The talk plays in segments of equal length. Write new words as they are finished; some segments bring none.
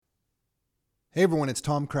Hey everyone, it's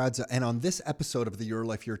Tom Kradza, and on this episode of the Your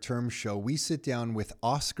Life, Your Terms show, we sit down with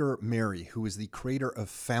Oscar Mary, who is the creator of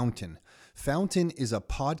Fountain. Fountain is a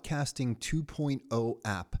podcasting 2.0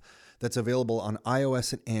 app that's available on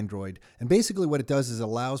iOS and Android. And basically what it does is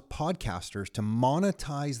allows podcasters to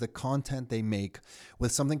monetize the content they make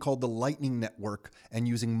with something called the Lightning Network and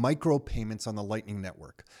using micropayments on the Lightning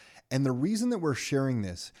Network. And the reason that we're sharing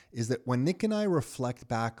this is that when Nick and I reflect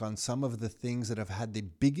back on some of the things that have had the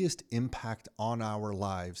biggest impact on our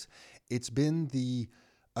lives, it's been the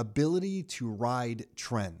ability to ride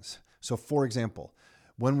trends. So for example,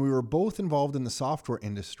 when we were both involved in the software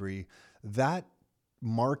industry, that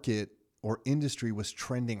market or industry was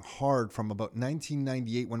trending hard from about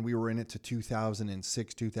 1998 when we were in it to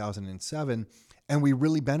 2006, 2007, and we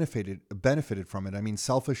really benefited from it. I mean,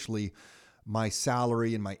 selfishly, my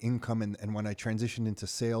salary and my income and when I transitioned into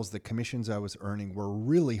sales, the commissions I was earning were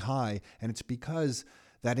really high. And it's because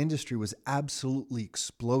that industry was absolutely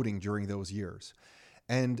exploding during those years.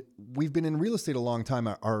 And we've been in real estate a long time.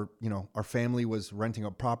 Our family was renting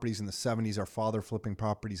out properties in the 70s, our father flipping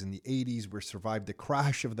properties in the 80s. We survived the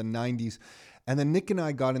crash of the 90s. And then Nick and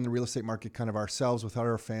I got in the real estate market kind of ourselves without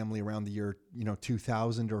our family around the year,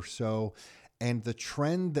 2000 or so. And the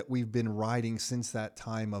trend that we've been riding since that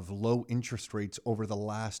time of low interest rates over the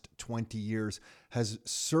last 20 years has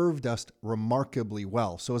served us remarkably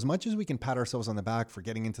well. So as much as we can pat ourselves on the back for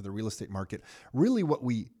getting into the real estate market, really what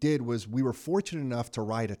we did was we were fortunate enough to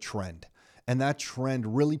ride a trend. And that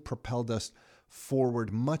trend really propelled us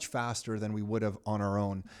forward much faster than we would have on our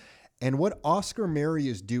own. And what Oscar Mary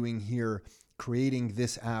is doing here, creating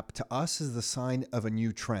this app, to us is the sign of a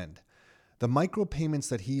new trend. The micropayments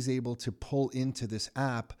that he's able to pull into this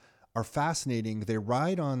app are fascinating. They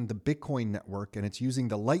ride on the Bitcoin network, and it's using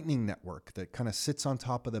the Lightning Network that kind of sits on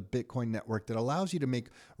top of the Bitcoin network that allows you to make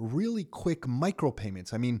really quick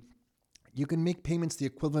micropayments. I mean, you can make payments the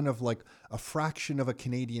equivalent of like a fraction of a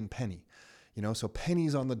Canadian penny. So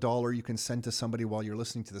pennies on the dollar you can send to somebody while you're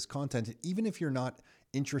listening to this content. Even if you're not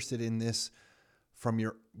interested in this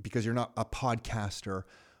because you're not a podcaster,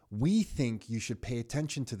 we think you should pay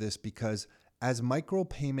attention to this because as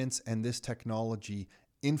micropayments and this technology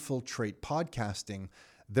infiltrate podcasting,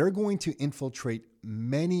 they're going to infiltrate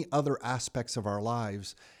many other aspects of our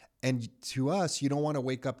lives. And to us, you don't want to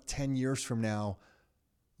wake up 10 years from now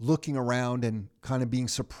looking around and kind of being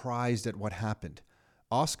surprised at what happened.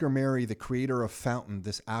 Oscar Mary, the creator of Fountain,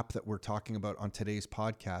 this app that we're talking about on today's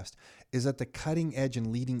podcast, is at the cutting edge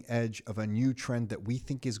and leading edge of a new trend that we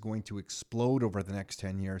think is going to explode over the next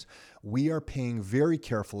 10 years. We are paying very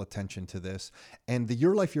careful attention to this. And the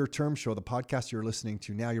Your Life, Your Terms show, the podcast you're listening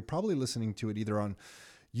to now, you're probably listening to it either on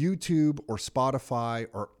YouTube or Spotify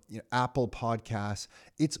or Apple Podcasts.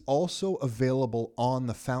 It's also available on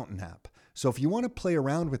the Fountain app. So if you want to play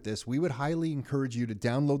around with this, we would highly encourage you to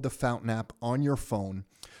download the Fountain app on your phone,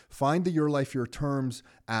 find the Your Life, Your Terms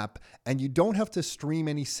app, and you don't have to stream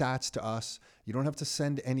any sats to us. You don't have to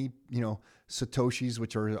send any, Satoshis,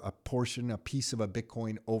 which are a piece of a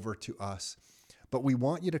Bitcoin over to us. But we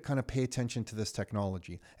want you to kind of pay attention to this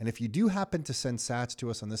technology. And if you do happen to send sats to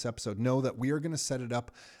us on this episode, know that we are going to set it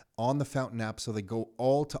up on the Fountain app so they go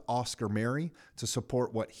all to Oscar Mary to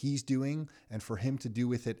support what he's doing and for him to do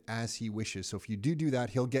with it as he wishes. So if you do that,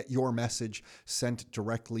 he'll get your message sent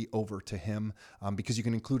directly over to him because you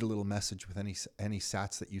can include a little message with any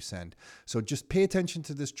sats that you send. So just pay attention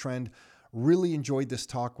to this trend. Really enjoyed this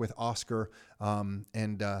talk with Oscar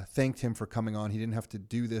and thanked him for coming on. He didn't have to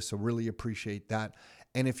do this, so really appreciate that.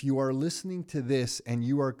 And if you are listening to this and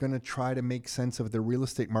you are going to try to make sense of the real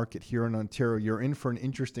estate market here in Ontario, you're in for an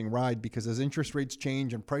interesting ride because as interest rates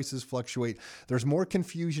change and prices fluctuate, there's more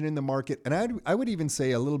confusion in the market. And I would even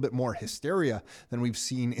say a little bit more hysteria than we've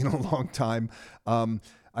seen in a long time.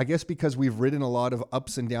 I guess because we've ridden a lot of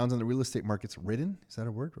ups and downs in the real estate markets. Ridden? Is that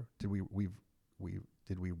a word? Or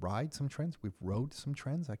did we ride some trends? We've rode some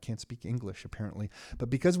trends. I can't speak English apparently, but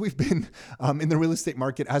because we've been in the real estate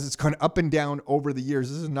market as it's gone up and down over the years,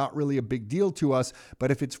 this is not really a big deal to us.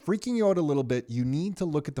 But if it's freaking you out a little bit, you need to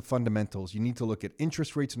look at the fundamentals. You need to look at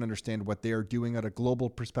interest rates and understand what they are doing at a global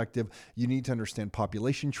perspective. You need to understand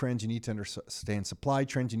population trends. You need to understand supply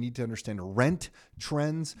trends. You need to understand rent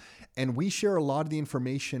trends. And we share a lot of the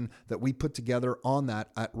information that we put together on that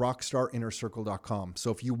at rockstarinnercircle.com.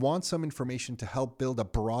 So if you want some information to help build a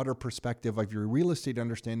broader perspective of your real estate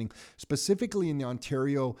understanding, specifically in the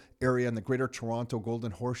Ontario area and the Greater Toronto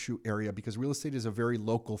Golden Horseshoe area, because real estate is a very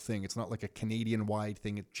local thing. It's not like a Canadian-wide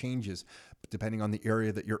thing. It changes depending on the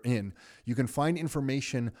area that you're in. You can find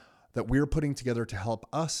information that we're putting together to help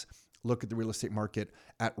us look at the real estate market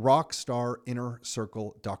at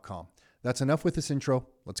rockstarinnercircle.com. That's enough with this intro.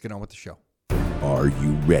 Let's get on with the show. Are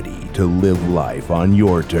you ready to live life on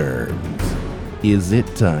your terms? Is it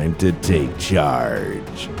time to take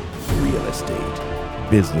charge? Real estate,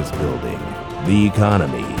 business building, the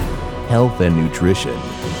economy, health and nutrition,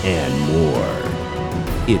 and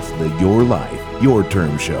more. It's the Your Life, Your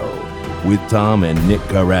Term Show with Tom and Nick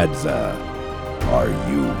Carazza. Are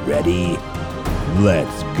you ready?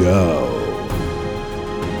 Let's go.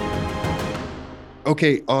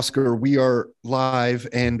 Okay, Oscar, we are live,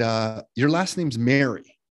 and your last name's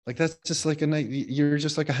Mary. Like, that's just like you're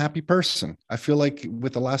just like a happy person. I feel like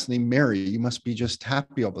with the last name Mary, you must be just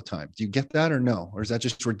happy all the time. Do you get that or no? Or is that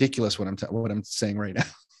just ridiculous what I'm saying right now?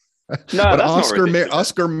 No, but that's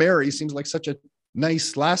Oscar Mary seems like such a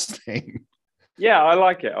nice last name. Yeah, I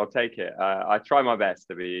like it. I'll take it. I try my best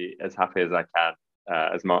to be as happy as I can,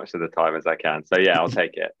 as much of the time as I can. So yeah, I'll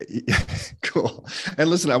take it. Cool. And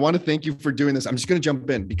listen, I want to thank you for doing this. I'm just going to jump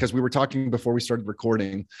in because we were talking before we started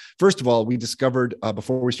recording. First of all, we discovered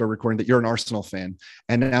before we started recording that you're an Arsenal fan.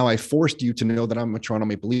 And now I forced you to know that I'm a Toronto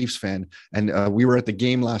Maple Leafs fan. And we were at the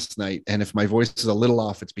game last night. And if my voice is a little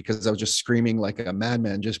off, it's because I was just screaming like a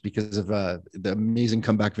madman just because of the amazing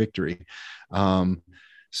comeback victory.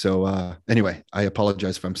 So anyway, I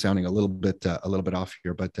apologize if I'm sounding a little bit off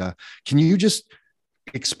here, but can you just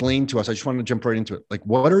explain to us? I just want to jump right into it. Like,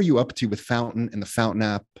 what are you up to with Fountain and the Fountain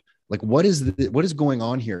app? Like, what is going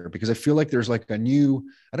on here? Because I feel like there's like I don't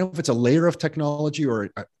know if it's a layer of technology or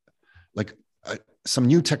some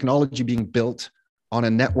new technology being built on a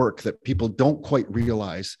network that people don't quite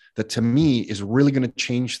realize that, to me, is really going to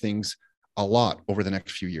change things a lot over the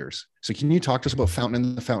next few years. So can you talk to us about Fountain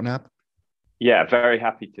and the Fountain app? Yeah, very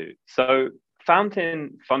happy to. So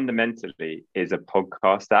Fountain fundamentally is a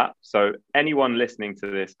podcast app. So anyone listening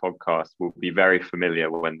to this podcast will be very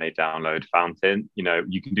familiar when they download Fountain. You know,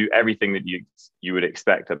 you can do everything that you would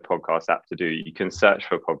expect a podcast app to do. You can search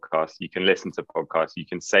for podcasts, you can listen to podcasts, you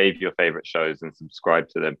can save your favorite shows and subscribe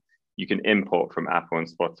to them. You can import from Apple and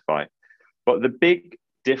Spotify. But the big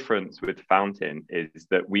difference with Fountain is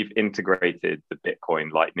that we've integrated the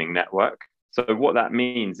Bitcoin Lightning Network. So what that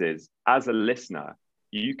means is, as a listener,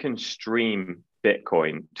 you can stream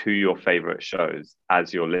Bitcoin to your favorite shows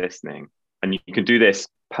as you're listening. And you can do this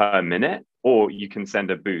per minute, or you can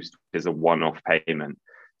send a boost, which is a one-off payment.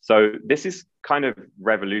 So this is kind of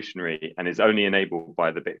revolutionary and is only enabled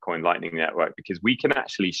by the Bitcoin Lightning Network, because we can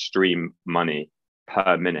actually stream money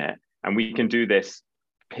per minute. And we can do this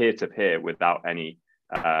peer-to-peer without any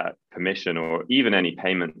permission or even any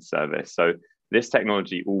payment service. So this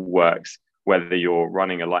technology all works whether you're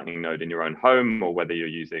running a Lightning node in your own home or whether you're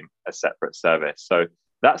using a separate service. So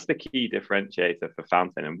that's the key differentiator for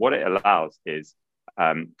Fountain. And what it allows is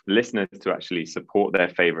listeners to actually support their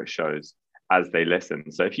favorite shows as they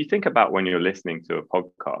listen. So if you think about when you're listening to a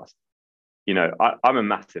podcast, you know, I'm a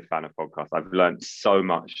massive fan of podcasts. I've learned so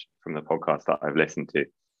much from the podcasts that I've listened to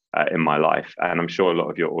in my life. And I'm sure a lot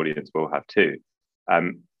of your audience will have too.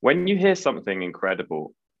 When you hear something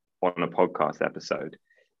incredible on a podcast episode,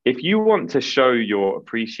 if you want to show your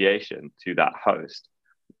appreciation to that host,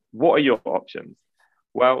 what are your options?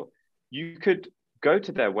 Well, you could go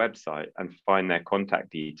to their website and find their contact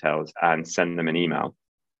details and send them an email.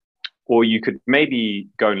 Or you could maybe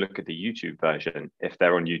go and look at the YouTube version if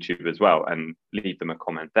they're on YouTube as well and leave them a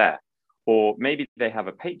comment there. Or maybe they have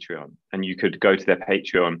a Patreon and you could go to their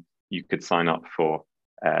Patreon, you could sign up for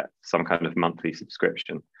some kind of monthly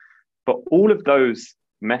subscription. But all of those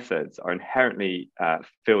methods are inherently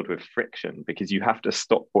filled with friction, because you have to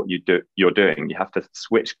stop what you're doing. You have to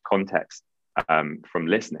switch context from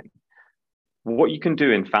listening. What you can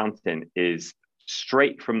do in Fountain is,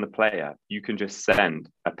 straight from the player, you can just send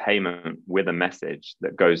a payment with a message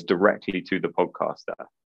that goes directly to the podcaster,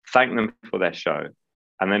 thank them for their show,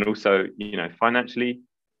 and then also, you know, financially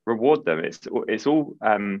reward them. It's all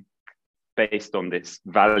based on this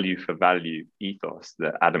value for value ethos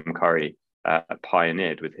that Adam Curry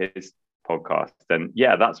pioneered with his podcast. And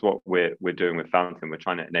yeah, that's what we're doing with Fountain. We're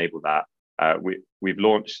trying to enable that. We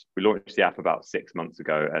launched the app about 6 months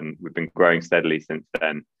ago, and we've been growing steadily since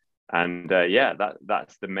then. And yeah,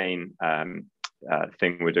 that's the main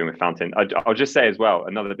thing we're doing with Fountain. I'll just say as well,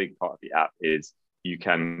 another big part of the app is you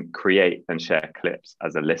can create and share clips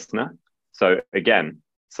as a listener. So again,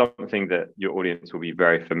 something that your audience will be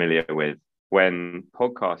very familiar with. When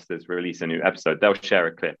podcasters release a new episode, they'll share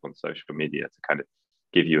a clip on social media to kind of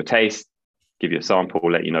give you a taste, give you a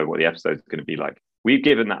sample, let you know what the episode is going to be like. We've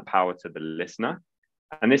given that power to the listener.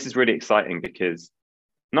 And this is really exciting because,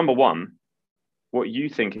 number one, what you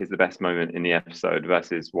think is the best moment in the episode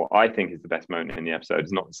versus what I think is the best moment in the episode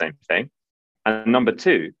is not the same thing. And number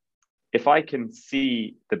two, if I can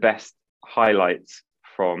see the best highlights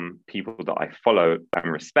from people that I follow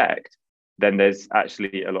and respect, then there's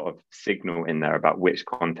actually a lot of signal in there about which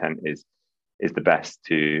content is the best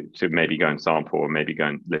to maybe go and sample or maybe go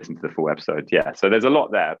and listen to the full episode. Yeah, so there's a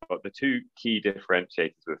lot there, but the two key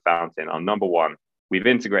differentiators with Fountain are, number one, we've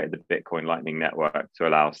integrated the Bitcoin Lightning Network to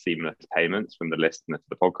allow seamless payments from the listener to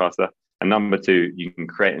the podcaster. And number two, you can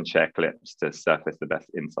create and share clips to surface the best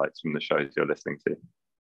insights from the shows you're listening to.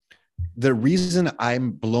 The reason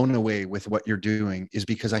I'm blown away with what you're doing is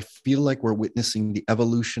because I feel like we're witnessing the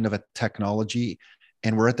evolution of a technology,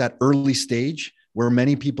 and we're at that early stage where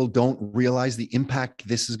many people don't realize the impact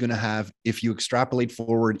this is going to have if you extrapolate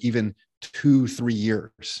forward even 2-3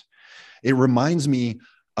 years. It reminds me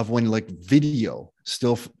of when like video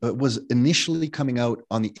still was initially coming out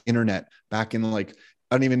on the internet back in like,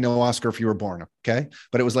 I don't even know, Oscar, if you were born, okay?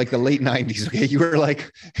 But it was like the late 90s, okay? You were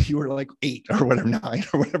like 8 or whatever, 9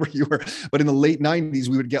 or whatever you were. But in the late 90s,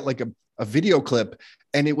 we would get like a video clip,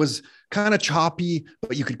 and it was kind of choppy,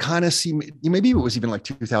 but you could kind of see, maybe it was even like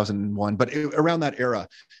 2001, but around that era,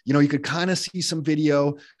 you know, you could kind of see some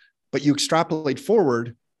video, but you extrapolate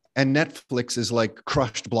forward and Netflix is like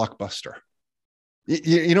crushed Blockbuster.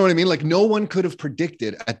 You know what I mean? Like no one could have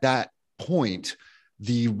predicted at that point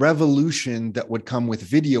the revolution that would come with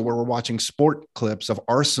video, where we're watching sport clips of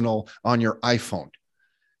Arsenal on your iPhone.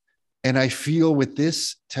 And I feel with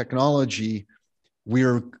this technology,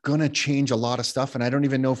 we're going to change a lot of stuff. And I don't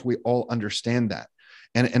even know if we all understand that.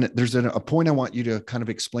 And there's a point I want you to kind of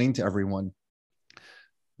explain to everyone.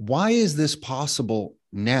 Why is this possible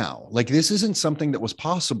now? Like, this isn't something that was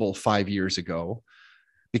possible 5 years ago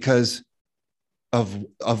because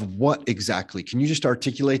of what exactly? Can you just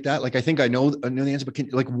articulate that? Like, I think I know the answer, but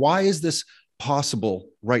like, why is this possible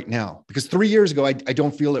right now? Because 3 years ago, I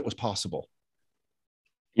don't feel it was possible.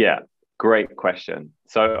 Yeah, great question.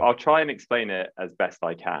 So I'll try and explain it as best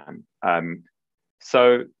I can.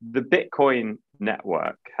 So the Bitcoin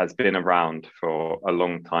network has been around for a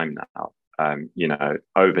long time now,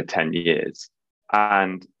 over 10 years.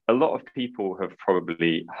 And a lot of people have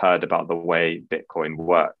probably heard about the way Bitcoin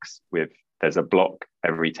works there's a block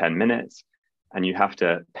every 10 minutes, and you have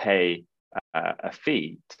to pay a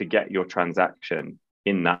fee to get your transaction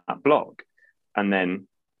in that block. And then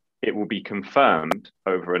it will be confirmed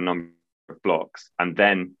over a number of blocks. And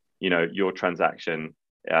then, your transaction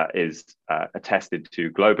is attested to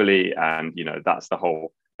globally. And, that's the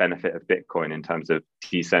whole benefit of Bitcoin in terms of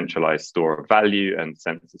decentralized store of value and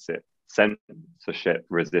censorship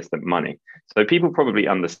resistant money. So people probably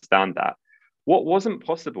understand that. What wasn't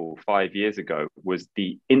possible 5 years ago was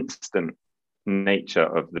the instant nature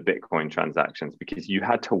of the Bitcoin transactions, because you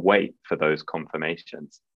had to wait for those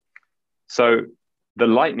confirmations. So the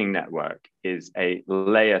Lightning Network is a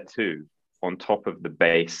layer 2 on top of the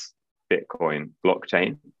base Bitcoin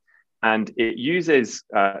blockchain. And it uses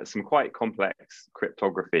some quite complex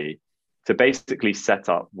cryptography to basically set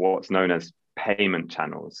up what's known as payment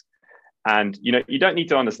channels. And, you don't need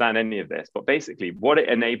to understand any of this, but basically what it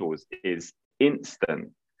enables is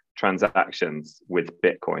instant transactions with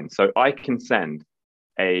Bitcoin. So I can send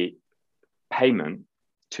a payment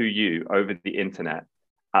to you over the internet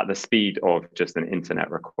at the speed of just an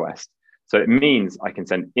internet request. So it means I can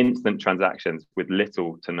send instant transactions with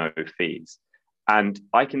little to no fees. And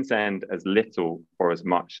I can send as little or as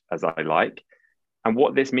much as I like. And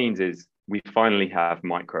what this means is we finally have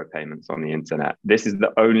micropayments on the internet. This is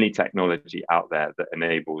the only technology out there that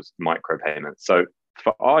enables micropayments. So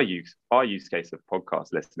for our use case of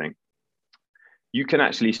podcast listening, you can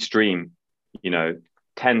actually stream, 10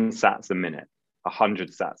 sats a minute, 100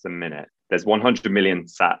 sats a minute. There's 100 million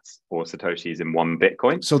sats or satoshis in one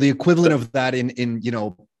Bitcoin. So the equivalent of that in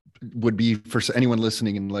would be, for anyone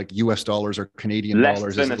listening, in like US dollars or Canadian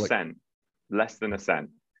dollars. Less than a cent.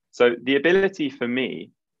 So the ability for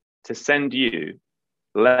me to send you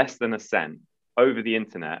less than a cent over the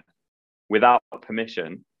internet without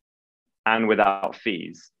permission and without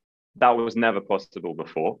fees, that was never possible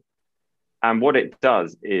before. And what it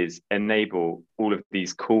does is enable all of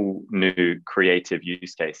these cool new creative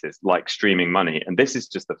use cases like streaming money. And this is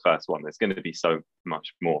just the first one. There's going to be so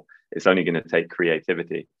much more. It's only going to take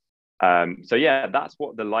creativity. So yeah, that's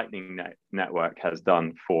what the Lightning Network has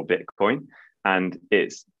done for Bitcoin. And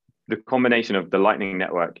it's the combination of the Lightning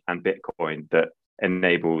Network and Bitcoin that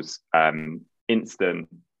enables instant,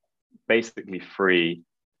 basically free,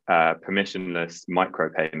 permissionless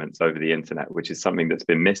micropayments over the internet, which is something that's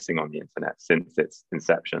been missing on the internet since its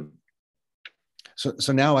inception.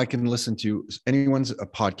 So now I can listen to anyone's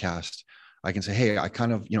podcast. I can say, hey, I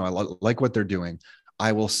kind of, I like what they're doing.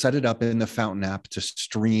 I will set it up in the Fountain app to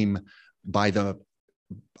stream by the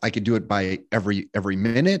I could do it by every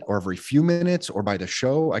minute or every few minutes or by the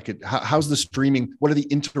show. How's the streaming? What are the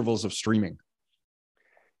intervals of streaming?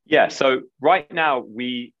 Yeah. So right now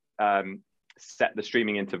we set the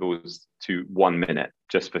streaming intervals to 1 minute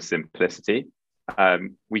just for simplicity.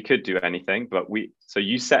 We could do anything, but so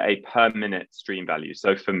you set a per minute stream value.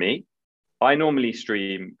 So for me, I normally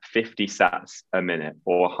stream 50 sats a minute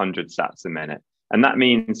or 100 sats a minute. And that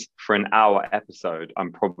means for an hour episode,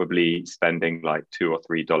 I'm probably spending like $2 or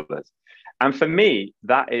 $3. And for me,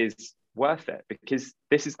 that is worth it, because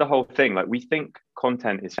this is the whole thing. Like, we think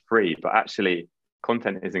content is free, but actually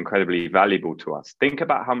content is incredibly valuable to us. Think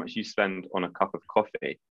about how much you spend on a cup of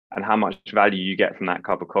coffee and how much value you get from that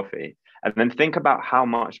cup of coffee. And then think about how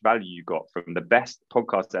much value you got from the best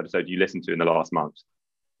podcast episode you listened to in the last month.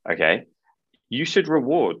 Okay. You should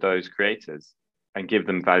reward those creators and give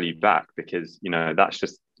them value back, because, you know, that's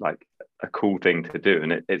just like a cool thing to do.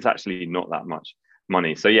 And it's actually not that much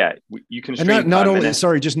money. So yeah, you can stream. And not only is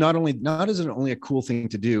it only a cool thing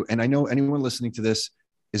to do. And I know anyone listening to this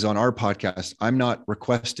is on our podcast. I'm not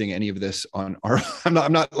requesting any of this on our, I'm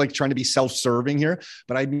not like trying to be self-serving here,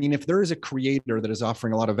 but I mean, if there is a creator that is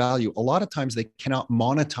offering a lot of value, a lot of times they cannot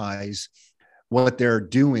monetize what they're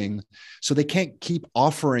doing. So they can't keep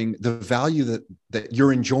offering the value that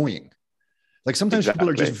you're enjoying. Like, sometimes people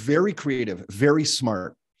are just very creative, very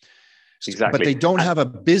smart, but they don't have a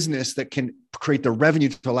business that can create the revenue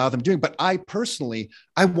to allow them doing. But I personally,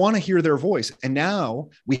 I want to hear their voice. And now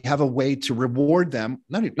we have a way to reward them,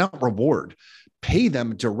 not reward, pay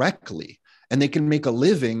them directly. And they can make a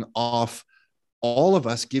living off all of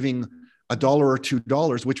us giving $1 or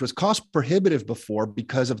 $2, which was cost prohibitive before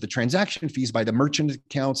because of the transaction fees by the merchant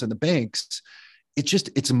accounts and the banks.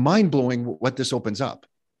 It's mind blowing what this opens up.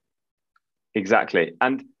 Exactly.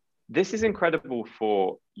 And this is incredible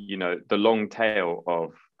for, you know, the long tail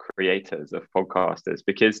of creators, of podcasters,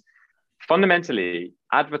 because fundamentally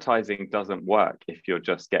advertising doesn't work if you're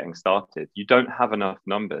just getting started. You don't have enough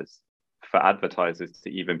numbers for advertisers to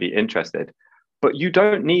even be interested. But you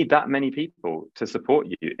don't need that many people to support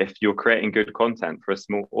you if you're creating good content for a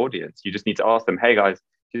small audience. You just need to ask them, hey guys,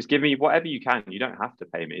 just give me whatever you can. You don't have to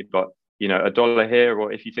pay me, but, you know, $1 here,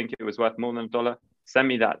 or if you think it was worth more than $1, send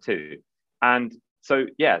me that too. And so,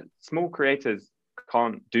 yeah, small creators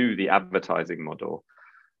can't do the advertising model,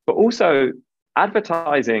 but also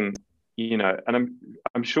advertising, you know, and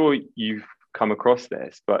I'm sure you've come across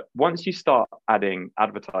this, but once you start adding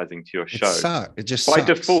advertising to your show, it just by sucks.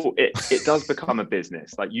 default, it does become a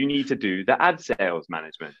business. Like, you need to do the ad sales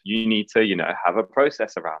management. You need to, you know, have a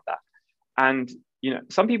process around that. And, you know,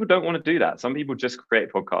 some people don't want to do that. Some people just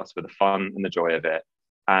create podcasts for the fun and the joy of it.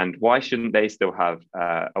 And why shouldn't they still have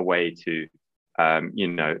a way to, you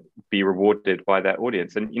know, be rewarded by their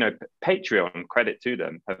audience? And, you know, Patreon, credit to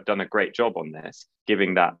them, have done a great job on this,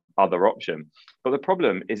 giving that other option. But the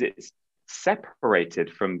problem is it's separated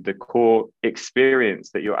from the core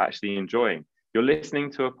experience that you're actually enjoying. You're listening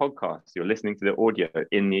to a podcast, you're listening to the audio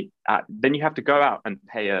in the app, then you have to go out and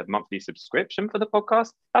pay a monthly subscription for the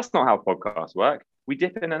podcast. That's not how podcasts work. We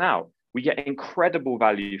dip in and out. We get incredible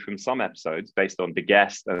value from some episodes based on the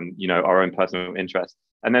guest and, you know, our own personal interest.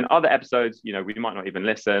 And then other episodes, you know, we might not even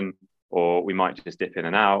listen, or we might just dip in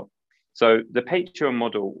and out. So the Patreon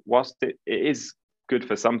model, whilst it is good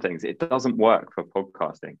for some things, it doesn't work for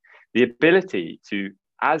podcasting. The ability to,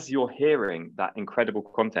 as you're hearing that incredible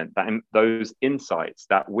content, those insights,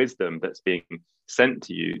 that wisdom that's being sent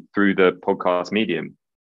to you through the podcast medium,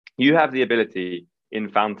 you have the ability in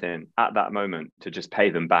Fountain at that moment to just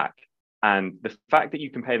pay them back. And the fact that you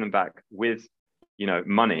can pay them back with, you know,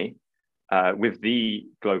 money, with the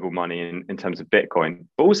global money in terms of Bitcoin,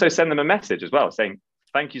 but also send them a message as well saying,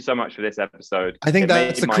 thank you so much for this episode. I think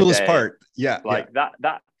that's the coolest part. Yeah. Like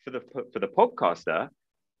that for the podcaster,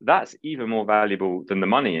 that's even more valuable than the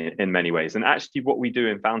money in many ways. And actually what we do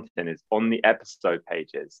in Fountain is, on the episode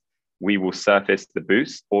pages, we will surface the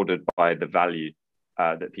boost ordered by the value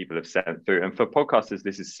that people have sent through. And for podcasters,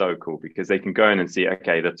 this is so cool, because they can go in and see,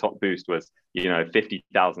 okay, the top boost was, you know,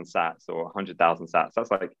 50,000 sats or 100,000 sats. That's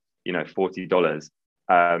like, you know, $40.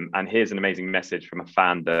 And here's an amazing message from a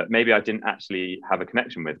fan that maybe I didn't actually have a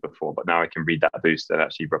connection with before, but now I can read that boost and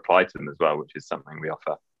actually reply to them as well, which is something we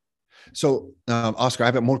offer. So, Oscar, I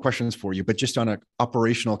have more questions for you, but just on an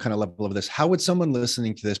operational kind of level of this, how would someone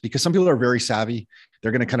listening to this, because some people are very savvy,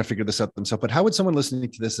 they're going to kind of figure this out themselves, but how would someone listening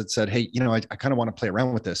to this that said, hey, you know, I kind of want to play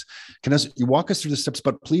around with this. You walk us through the steps,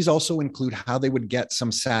 but please also include how they would get some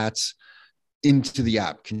sats into the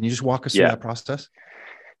app. Can you just walk us through that process?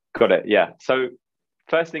 Got it. Yeah. So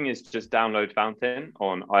first thing is just download Fountain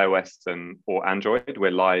on iOS or Android.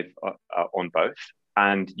 We're live on both.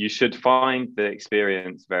 and you should find the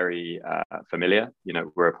experience very familiar. You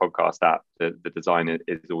know, we're a podcast app. The design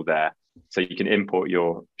is all there, so you can import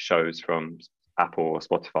your shows from Apple or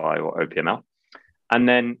Spotify or OPML. And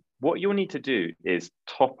then what you'll need to do is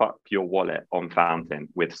top up your wallet on Fountain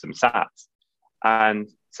with some sats. And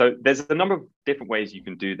so there's a number of different ways you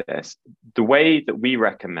can do this. The way that we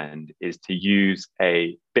recommend is to use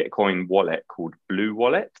a Bitcoin wallet called Blue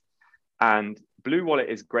Wallet. And Blue Wallet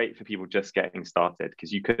is great for people just getting started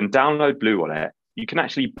because you can download Blue Wallet. You can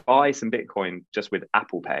actually buy some Bitcoin just with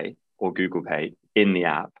Apple Pay or Google Pay in the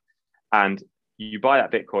app. And you buy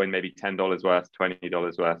that Bitcoin, maybe $10 worth,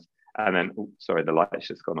 $20 worth. And then, sorry, the light's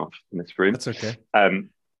just gone off in this room. That's okay.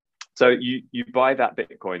 So you buy that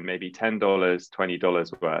Bitcoin, maybe $10,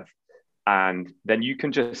 $20 worth. And then you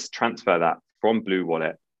can just transfer that from Blue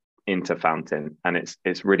Wallet into Fountain. And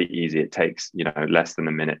it's really easy. It takes, less than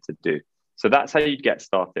a minute to do. So that's how you get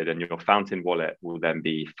started, and your Fountain wallet will then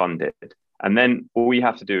be funded. And then all you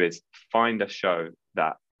have to do is find a show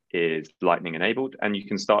that is Lightning enabled, and you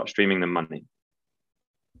can start streaming them money.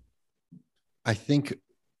 I think,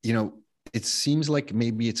 it seems like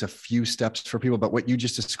maybe it's a few steps for people, but what you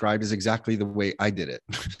just described is exactly the way I did it.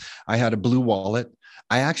 I had a Blue Wallet.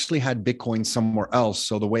 I actually had Bitcoin somewhere else.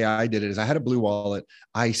 So the way I did it is I had a Blue Wallet.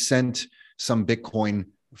 I sent some Bitcoin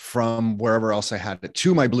from wherever else I had it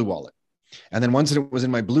to my Blue Wallet. And then once it was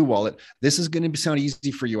in my Blue Wallet, this is going to sound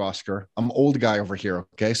easy for you, Oscar. I'm an old guy over here.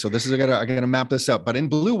 Okay. So I gotta map this out. But in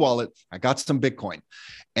Blue Wallet, I got some Bitcoin.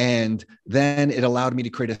 And then it allowed me to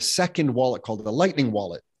create a second wallet called the Lightning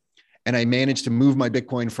Wallet. And I managed to move my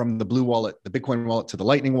Bitcoin from the Blue Wallet, the Bitcoin wallet, to the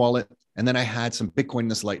Lightning Wallet. And then I had some Bitcoin in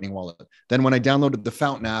this Lightning Wallet. Then when I downloaded the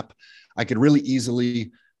Fountain app, I could really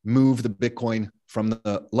easily move the Bitcoin from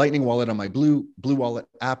the Lightning Wallet on my Blue Wallet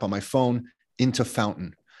app on my phone into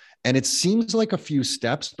Fountain. And it seems like a few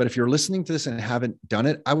steps, but if you're listening to this and haven't done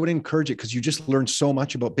it, I would encourage it because you just learn so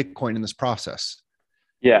much about Bitcoin in this process.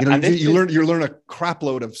 Yeah. You learn a crap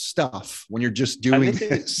load of stuff when you're just doing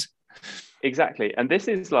this. Exactly. And this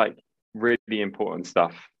is like really important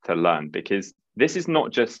stuff to learn, because this is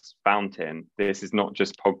not just Fountain. This is not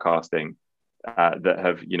just podcasting that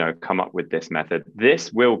have, come up with this method.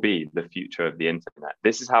 This will be the future of the internet.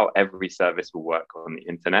 This is how every service will work on the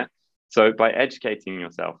internet. So by educating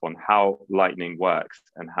yourself on how Lightning works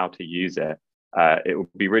and how to use it, it will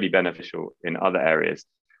be really beneficial in other areas.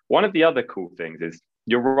 One of the other cool things is,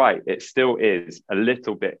 you're right, it still is a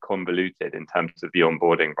little bit convoluted in terms of the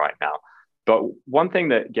onboarding right now. But one thing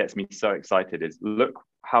that gets me so excited is, look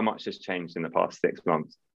how much has changed in the past 6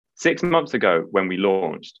 months. 6 months ago, when we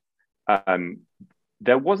launched,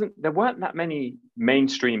 there weren't that many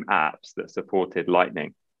mainstream apps that supported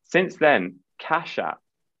Lightning. Since then, Cash App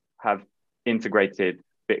have integrated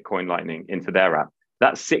Bitcoin Lightning into their app.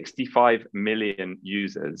 That's 65 million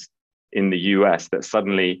users in the US that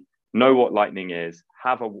suddenly know what Lightning is,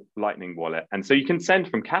 have a Lightning wallet. And so you can send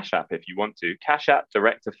from Cash App if you want to. Cash App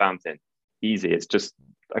direct to Fountain. Easy. It's just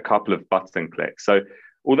a couple of button clicks. So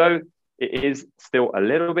although it is still a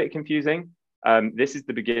little bit confusing, this is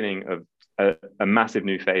the beginning of a massive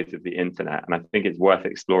new phase of the internet. And I think it's worth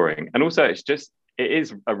exploring. And also it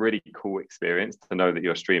is a really cool experience to know that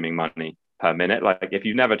you're streaming money per minute. Like, if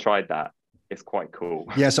you've never tried that, it's quite cool.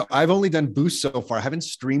 Yeah. So I've only done Boost so far. I haven't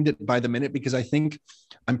streamed it by the minute because I think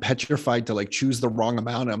I'm petrified to choose the wrong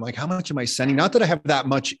amount. I'm like, how much am I sending? Not that I have that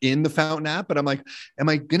much in the Fountain app, but I'm like, am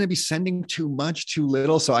I going to be sending too much, too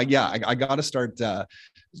little? So I got to start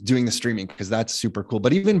doing the streaming because that's super cool.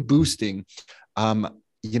 But even boosting,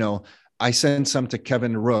 I sent some to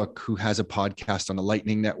Kevin Rook, who has a podcast on the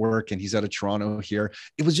Lightning Network, and he's out of Toronto here.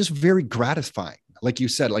 It was just very gratifying. Like you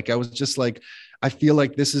said, I was just like, I feel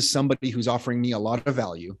like this is somebody who's offering me a lot of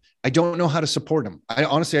value. I don't know how to support him. I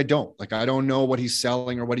don't. I don't know what he's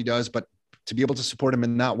selling or what he does, but to be able to support him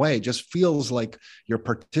in that way just feels like you're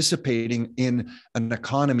participating in an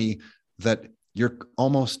economy that you're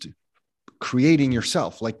almost creating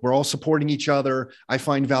yourself. Like, we're all supporting each other. I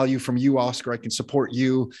find value from you, Oscar. I can support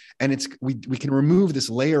you. And we can remove this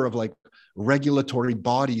layer of regulatory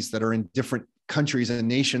bodies that are in different countries and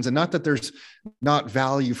nations. And not that there's not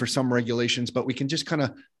value for some regulations, but we can just kind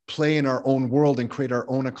of play in our own world and create our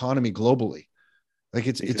own economy globally.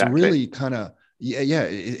 It's really kind of,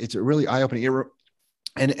 it's really eye-opening.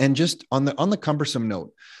 And just on the cumbersome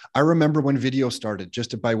note, I remember when video started,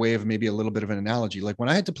 just by way of maybe a little bit of an analogy, when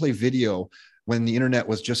I had to play video when the internet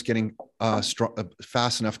was just getting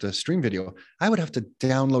fast enough to stream video, I would have to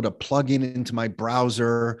download a plugin into my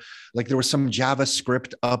browser. There was some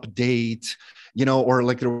JavaScript update,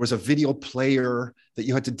 or there was a video player that that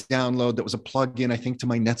you had to download that was a plugin, I think, to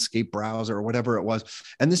my Netscape browser or whatever it was.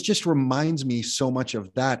 And this just reminds me so much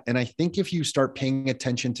of that. And I think if you start paying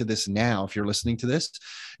attention to this now, if you're listening to this,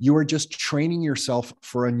 you are just training yourself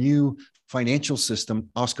for a new financial system,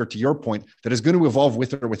 Oscar, to your point, that is going to evolve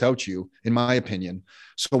with or without you, in my opinion.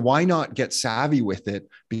 So why not get savvy with it?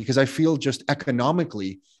 Because I feel just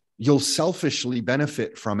economically, you'll selfishly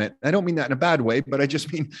benefit from it. I don't mean that in a bad way, but I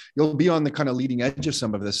just mean you'll be on the kind of leading edge of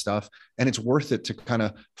some of this stuff, and it's worth it to kind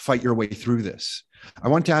of fight your way through this. I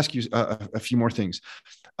want to ask you a few more things.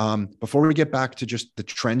 Before we get back to just the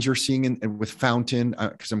trends you're seeing with Fountain,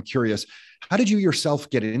 because I'm curious, how did you yourself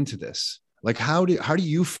get into this? Like, how do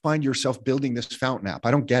you find yourself building this Fountain app?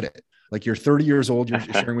 I don't get it. Like, you're 30 years old, you're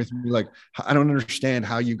sharing with me, like, I don't understand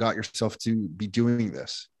how you got yourself to be doing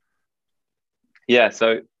this. Yeah,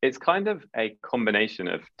 so it's kind of a combination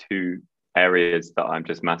of two areas that I'm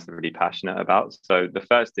just massively passionate about. So the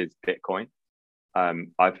first is Bitcoin.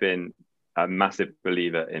 I've been a massive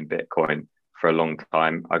believer in Bitcoin for a long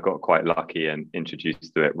time. I got quite lucky and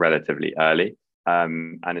introduced to it relatively early.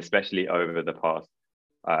 And especially over the past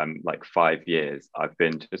like 5 years, I've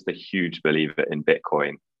been just a huge believer in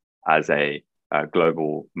Bitcoin as a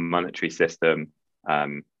global monetary system,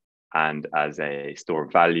 and as a store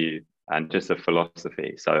of value, and just a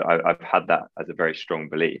philosophy. So I've had that as a very strong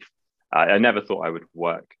belief. I never thought I would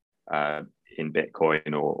work in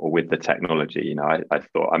Bitcoin or with the technology. I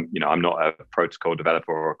thought I'm not a protocol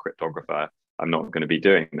developer or a cryptographer. I'm not going to be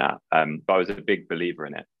doing that. But I was a big believer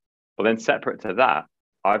in it. But then separate to that,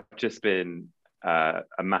 I've just been a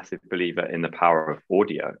massive believer in the power of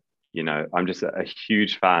audio. I'm just a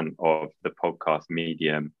huge fan of the podcast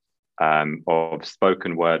medium, of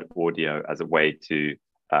spoken word audio as a way to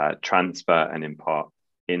transfer and impart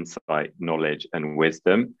insight, knowledge, and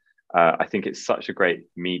wisdom. I think it's such a great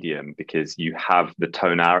medium because you have the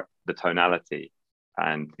tonality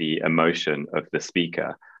and the emotion of the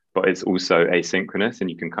speaker, but it's also asynchronous, and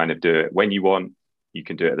you can kind of do it when you want. You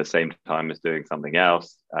can do it at the same time as doing something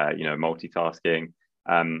else, multitasking.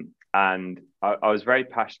 And I was very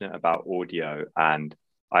passionate about audio, and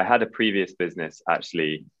I had a previous business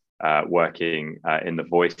actually working in the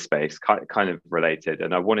voice space, kind of related,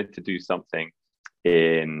 and I wanted to do something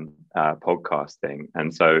in podcasting.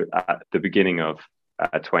 And so at the beginning of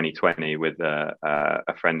 2020, with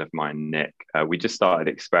a friend of mine, Nick, we just started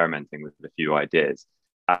experimenting with a few ideas.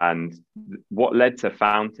 And what led to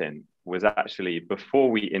Fountain was actually, before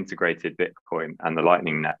we integrated Bitcoin and the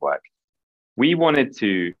Lightning Network, we wanted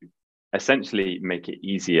to essentially make it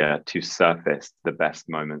easier to surface the best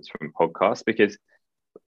moments from podcasts. Because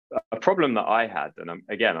a problem that I had, and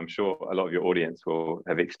I'm sure a lot of your audience will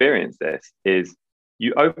have experienced this, is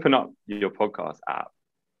you open up your podcast app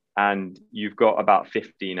and you've got about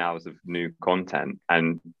 15 hours of new content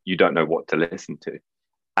and you don't know what to listen to.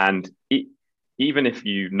 And even if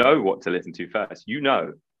you know what to listen to first,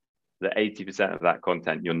 that 80% of that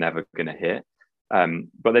content you're never going to hear.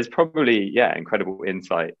 But there's probably, incredible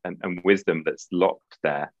insight and wisdom that's locked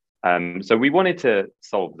there. So we wanted to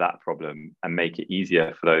solve that problem and make it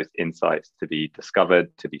easier for those insights to be discovered,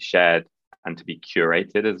 to be shared, and to be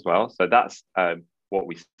curated as well. So that's what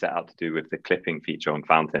we set out to do with the clipping feature on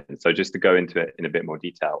Fountain. So just to go into it in a bit more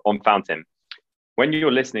detail, on Fountain, when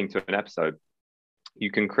you're listening to an episode, you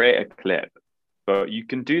can create a clip, but you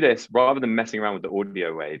can do this rather than messing around with the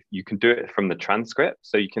audio wave. You can do it from the transcript.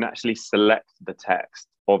 So you can actually select the text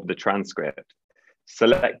of the transcript,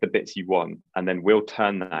 select the bits you want, and then we'll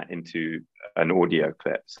turn that into an audio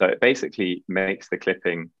clip. So it basically makes the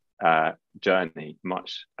clipping journey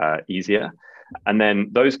much easier. And then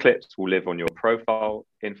those clips will live on your profile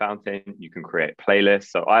in Fountain. You can create playlists.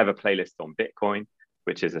 So I have a playlist on Bitcoin,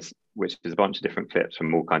 which is a bunch of different clips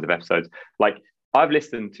from all kinds of episodes. Like, I've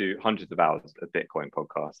listened to hundreds of hours of Bitcoin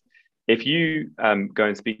podcasts. If you go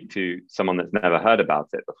and speak to someone that's never heard about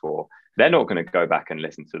it before, they're not going to go back and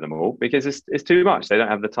listen to them all because it's too much. They don't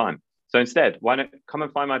have the time. So instead, why not come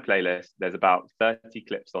and find my playlist? There's about 30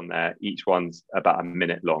 clips on there. Each one's about a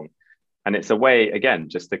minute long. And it's a way, again,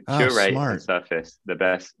 just to curate and surface the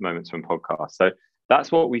best moments from podcasts. So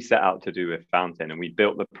that's what we set out to do with Fountain. And we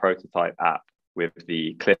built the prototype app with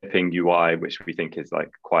the clipping UI, which we think is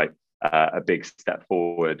like quite a big step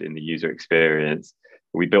forward in the user experience.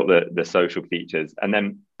 We built the social features. And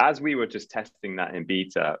then as we were just testing that in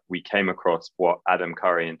beta, we came across what Adam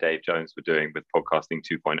Curry and Dave Jones were doing with Podcasting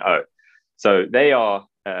 2.0. So they are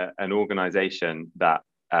an organization that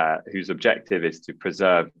whose objective is to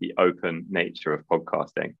preserve the open nature of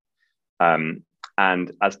podcasting.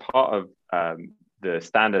 And as part of the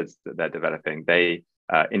standards that they're developing, they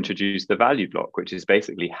introduced the value block, which is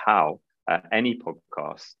basically how any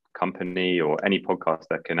podcast company or any podcast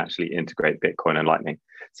that can actually integrate Bitcoin and Lightning.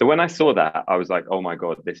 So when I saw that, I was like, oh my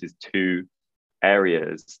God, this is two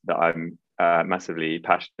areas that I'm massively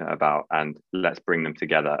passionate about, and let's bring them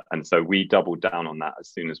together. And so we doubled down on that as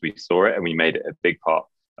soon as we saw it, and we made it a big part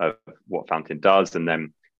of what Fountain does. And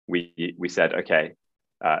then we said, okay,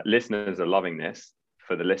 listeners are loving this.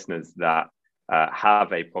 For the listeners that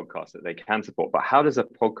have a podcast that they can support, but how does a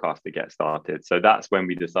podcaster get started? So that's when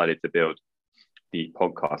we decided to build the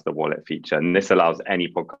podcaster wallet feature. And this allows any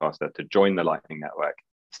podcaster to join the Lightning Network,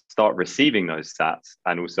 start receiving those sats,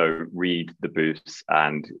 and also read the boosts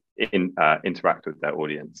and interact with their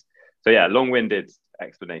audience. So yeah, long-winded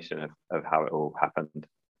explanation of how it all happened.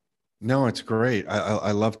 No, it's great.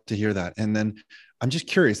 I love to hear that. And then I'm just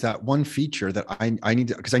curious, that one feature that I need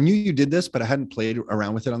to, because I knew you did this, but I hadn't played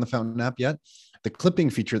around with it on the Fountain app yet. The clipping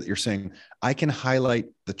feature that you're saying, I can highlight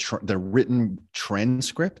the written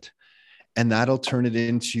transcript, and that'll turn it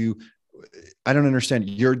into, I don't understand.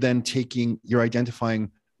 You're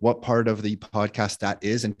identifying what part of the podcast that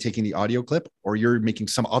is and taking the audio clip, or you're making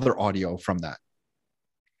some other audio from that.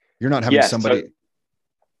 You're not having somebody.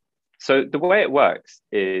 So the way it works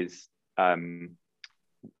is,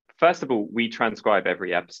 first of all, we transcribe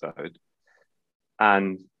every episode.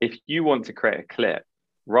 And if you want to create a clip,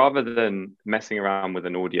 rather than messing around with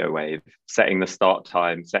an audio wave, setting the start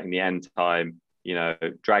time, setting the end time,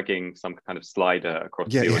 dragging some kind of slider across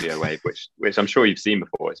the audio wave, which I'm sure you've seen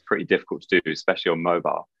before, it's pretty difficult to do, especially on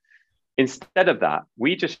mobile. Instead of that,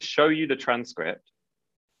 we just show you the transcript,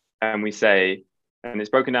 and we say, and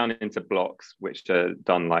it's broken down into blocks, which are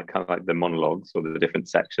done kind of like the monologues or the different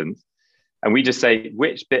sections. And we just say,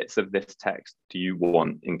 which bits of this text do you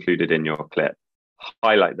want included in your clip?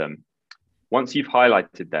 Highlight them. Once you've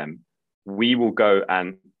highlighted them, we will go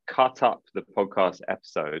and cut up the podcast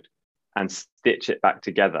episode and stitch it back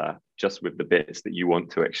together just with the bits that you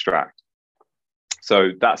want to extract.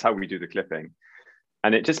 So that's how we do the clipping.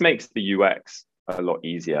 And it just makes the UX a lot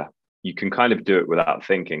easier. You can kind of do it without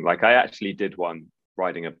thinking. Like, I actually did one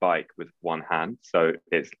riding a bike with one hand. So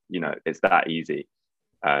it's that easy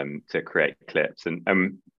to create clips.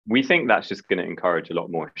 And we think that's just going to encourage a lot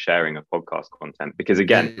more sharing of podcast content. Because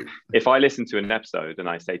again, if I listen to an episode and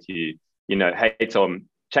I say to you, hey, Tom,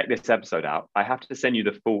 check this episode out, I have to send you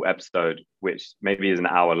the full episode, which maybe is an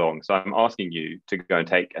hour long. So I'm asking you to go and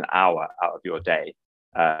take an hour out of your day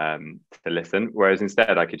to listen. Whereas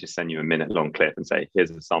instead, I could just send you a minute-long clip and say,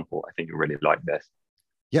 here's a sample. I think you'll really like this.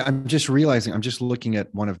 Yeah, I'm just realizing, I'm just looking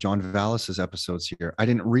at one of John Vallis's episodes here. I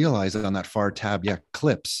didn't realize that on that far tab. Yeah,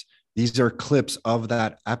 clips. These are clips of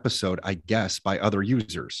that episode, I guess, by other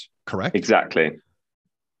users, correct? Exactly.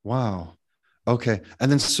 Wow. Okay. And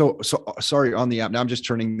then so sorry, on the app, now I'm just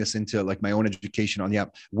turning this into like my own education on the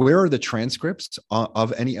app. Where are the transcripts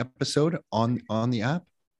of any episode on the app?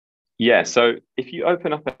 Yeah. So if you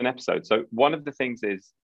open up an episode, so one of the things is,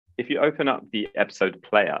 if you open up the episode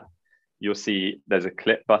player, you'll see there's a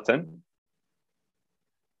clip button.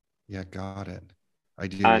 Yeah, got it. I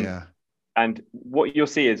do, yeah. And what you'll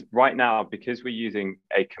see is right now, because we're using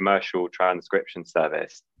a commercial transcription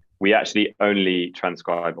service, we actually only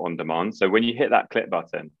transcribe on demand. So when you hit that clip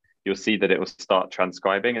button, you'll see that it will start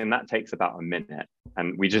transcribing, and that takes about a minute.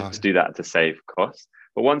 And we just do that to save costs.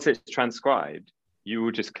 But once it's transcribed, you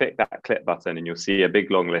will just click that clip button and you'll see a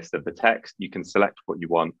big long list of the text. You can select what you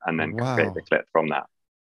want and then create the clip from that.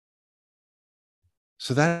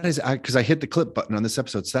 So that is, because I hit the clip button on this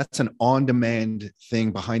episode. So that's an on-demand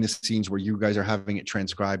thing behind the scenes where you guys are having it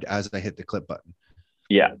transcribed as I hit the clip button.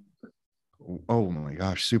 Yeah. Oh my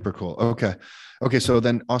gosh, super cool. Okay. So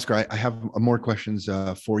then, Oscar, I have more questions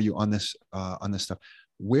for you on this stuff.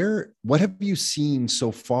 What have you seen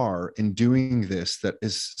so far in doing this that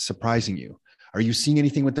is surprising you? Are you seeing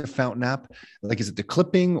anything with the Fountain app? Like, is it the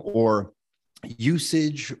clipping or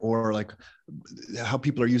usage, or like how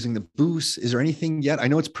people are using the boost? Is there anything yet? I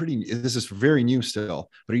know this is very new still,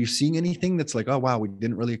 but are you seeing anything that's like, oh wow, we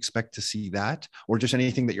didn't really expect to see that, or just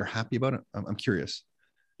anything that you're happy about? I'm curious.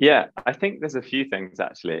 Yeah, I think there's a few things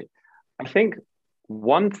actually. I think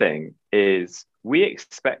one thing is we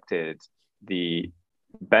expected the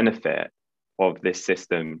benefit of this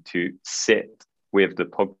system to sit with the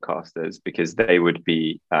podcasters because they would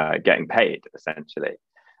be getting paid essentially.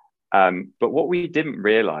 But what we didn't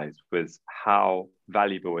realize was how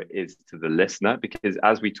valuable it is to the listener, because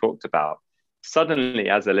as we talked about, suddenly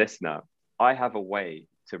as a listener, I have a way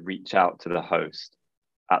to reach out to the host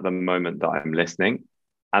at the moment that I'm listening.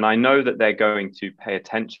 And I know that they're going to pay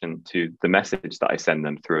attention to the message that I send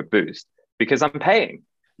them through a boost because I'm paying.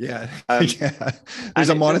 Yeah. Um, Yeah. There's and a it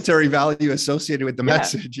just, monetary value associated with the yeah,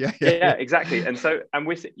 message. Yeah. yeah, Yeah. exactly. And so, and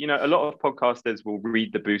we, a lot of podcasters will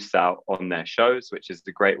read the boosts out on their shows, which is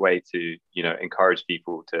a great way to, encourage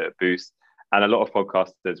people to boost. And a lot of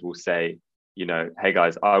podcasters will say, hey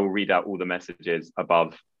guys, I will read out all the messages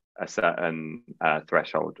above a certain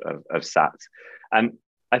threshold of sats. And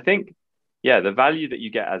I think, yeah, the value that you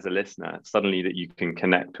get as a listener, suddenly that you can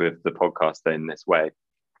connect with the podcaster in this way,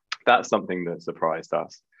 that's something that surprised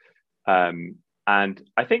us. And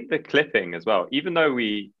I think the clipping as well, even though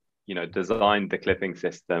we, designed the clipping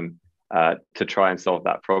system to try and solve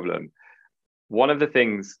that problem, one of the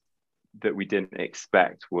things that we didn't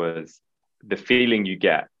expect was the feeling you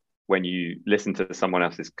get when you listen to someone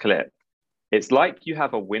else's clip. It's like you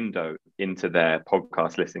have a window into their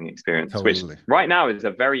podcast listening experience, Totally. which right now is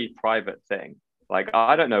a very private thing. Like,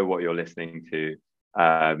 I don't know what you're listening to.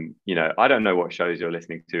 I don't know what shows you're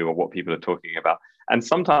listening to or what people are talking about. And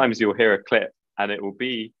sometimes you'll hear a clip and it will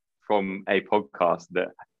be from a podcast that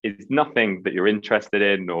is nothing that you're interested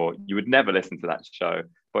in, or you would never listen to that show.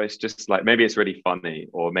 But it's just like, maybe it's really funny,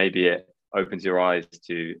 or maybe it opens your eyes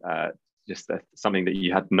to something that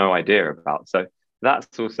you had no idea about. So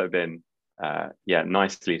that's also been,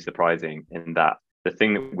 nicely surprising, in that the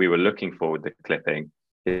thing that we were looking for with the clipping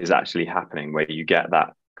is actually happening, where you get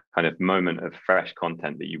that kind of moment of fresh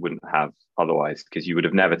content that you wouldn't have otherwise, because you would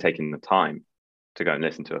have never taken the time to go and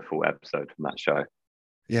listen to a full episode from that show.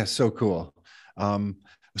 Yeah, so cool.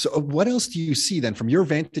 So what else do you see then from your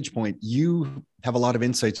vantage point? You have a lot of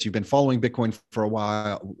insights. You've been following Bitcoin for a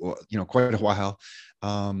while, quite a while.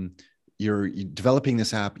 You're developing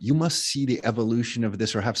this app. You must see the evolution of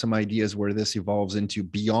this, or have some ideas where this evolves into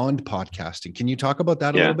beyond podcasting. Can you talk about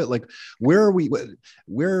that a little bit? Like, where are we,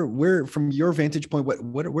 where from your vantage point,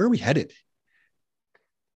 where are we headed?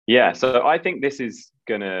 Yeah, so I think this is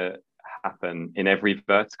going to happen in every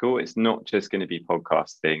vertical. It's not just going to be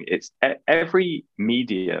podcasting. It's every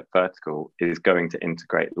media vertical is going to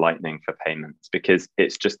integrate Lightning for payments, because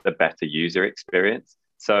it's just a better user experience.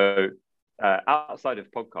 So outside of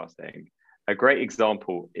podcasting, a great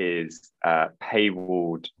example is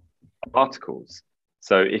paywalled articles.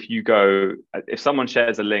 So if someone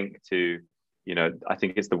shares a link to, I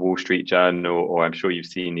think it's the Wall Street Journal, or I'm sure you've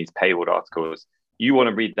seen these paywalled articles, you want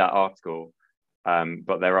to read that article,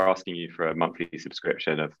 but they're asking you for a monthly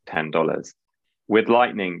subscription of $10. With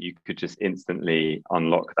Lightning, you could just instantly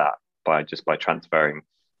unlock that by transferring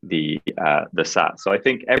the SAT. So I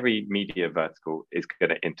think every media vertical is going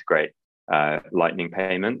to integrate Lightning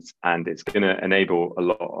payments, and it's going to enable a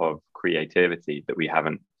lot of creativity that we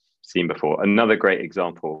haven't seen before. Another great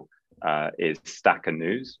example is Stacker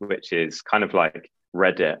News, which is kind of like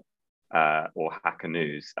Reddit or Hacker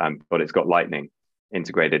News, but it's got Lightning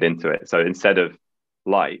integrated into it. So instead of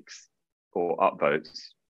likes or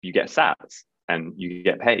upvotes, you get sats and you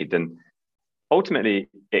get paid. And ultimately,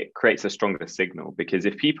 it creates a stronger signal, because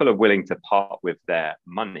if people are willing to part with their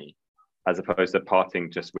money, as opposed to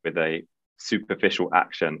parting just with a superficial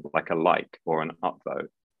action like a like or an upvote,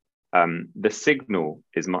 the signal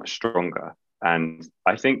is much stronger. And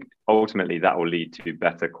I think ultimately that will lead to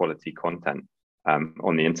better quality content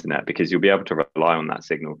on the internet, because you'll be able to rely on that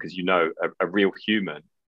signal, because a real human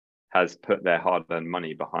has put their hard-earned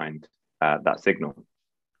money behind that signal.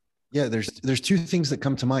 Yeah, there's two things that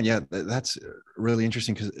come to mind. Yeah, that's really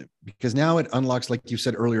interesting, because now it unlocks, like you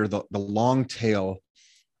said earlier, the long tail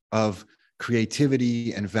of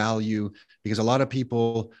creativity and value, because a lot of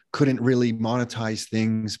people couldn't really monetize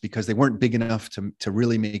things because they weren't big enough to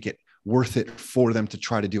really make it worth it for them to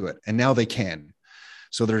try to do it. And now they can.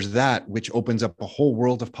 So there's that, which opens up a whole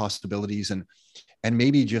world of possibilities. And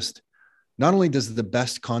maybe just not only does the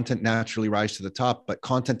best content naturally rise to the top, but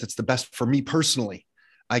content that's the best for me personally,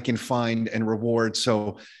 I can find and reward.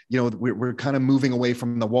 So, we're kind of moving away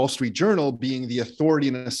from the Wall Street Journal being the authority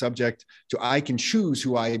in a subject to I can choose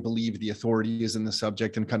who I believe the authority is in the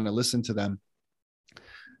subject and kind of listen to them.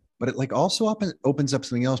 But it also opens up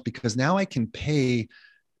something else, because now I can pay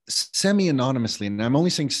semi-anonymously. And I'm only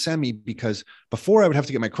saying semi because before I would have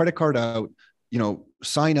to get my credit card out,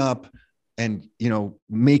 sign up and,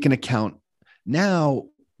 make an account. Now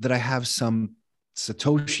that I have some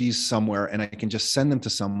Satoshis somewhere and I can just send them to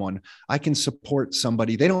someone, I can support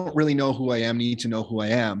somebody. They don't really know who I am, need to know who I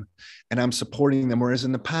am, and I'm supporting them. Whereas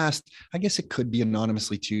in the past, I guess it could be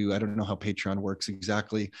anonymously too. I don't know how Patreon works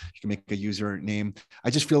exactly. You can make a username. I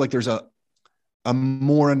just feel like there's a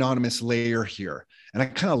more anonymous layer here. And I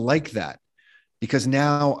kind of like that, because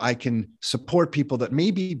now I can support people that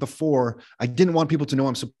maybe before I didn't want people to know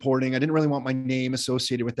I'm supporting. I didn't really want my name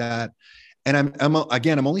associated with that. And I'm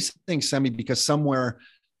only saying semi because somewhere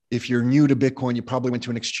if you're new to Bitcoin, you probably went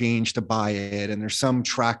to an exchange to buy it, and there's some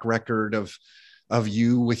track record of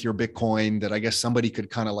you with your Bitcoin that I guess somebody could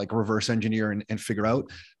kind of like reverse engineer and figure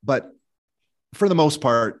out. But for the most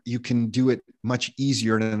part, you can do it much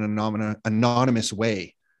easier in an anonymous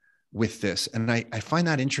way with this. And I find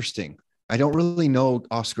that interesting. I don't really know,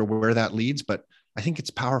 Oscar, where that leads, but I think it's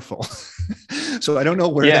powerful. So I don't know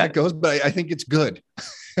where that goes, but I think it's good.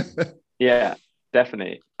 Yeah,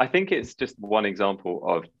 definitely. I think it's just one example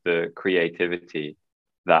of the creativity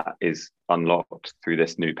that is unlocked through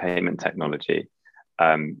this new payment technology.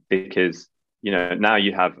 Because, now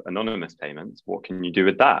you have anonymous payments. What can you do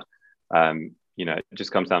with that? It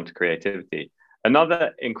just comes down to creativity.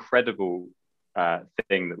 Another incredible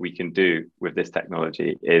thing that we can do with this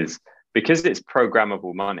technology is, because it's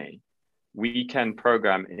programmable money, we can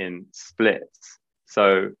program in splits.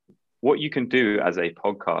 So what you can do as a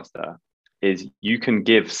podcaster is you can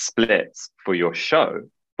give splits for your show,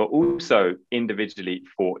 but also individually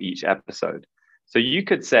for each episode. So you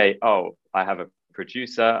could say, oh, I have a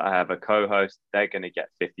producer, I have a co-host, they're going to get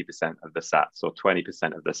 50% of the sats or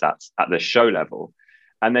 20% of the sats at the show level.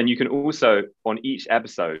 And then you can also, on each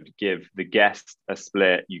episode, give the guest a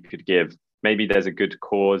split. You could give, maybe there's a good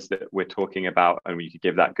cause that we're talking about, and we could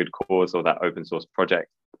give that good cause or that open source project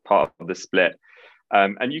part of the split.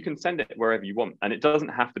 And you can send it wherever you want. And it doesn't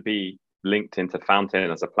have to be linked into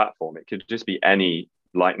Fountain as a platform. It could just be any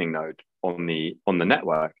Lightning node on the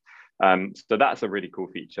network. So that's a really cool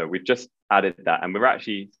feature. We've just added that, and we're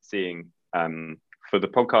actually seeing for the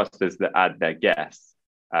podcasters that add their guests,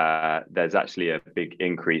 there's actually a big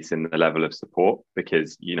increase in the level of support,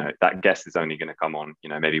 because that guest is only going to come on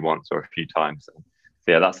maybe once or a few times. So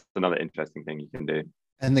yeah, that's another interesting thing you can do.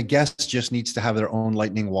 And the guest just needs to have their own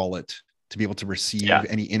Lightning wallet to be able to receive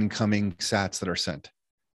any incoming sats that are sent.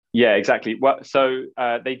 Yeah, exactly. Well, so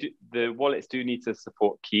the wallets do need to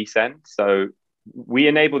support key send. So we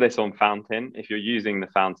enable this on Fountain. If you're using the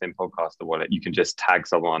Fountain Podcaster wallet, you can just tag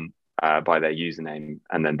someone by their username,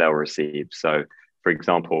 and then they'll receive. So, for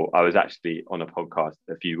example, I was actually on a podcast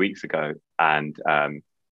a few weeks ago and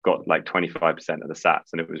got like 25% of the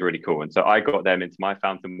sats, and it was really cool. And so I got them into my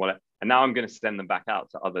Fountain wallet, and now I'm going to send them back out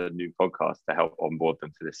to other new podcasts to help onboard them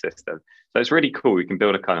to the system. So it's really cool. We can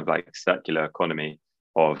build a kind of like circular economy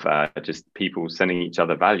of just people sending each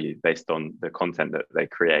other value based on the content that they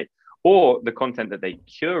create, or the content that they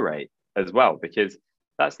curate as well, because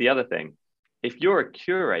that's the other thing. If you're a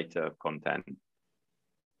curator of content,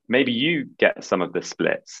 maybe you get some of the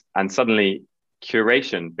splits, and suddenly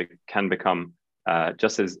curation can become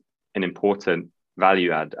just as an important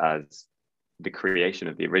value add as the creation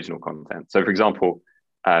of the original content. So, for example,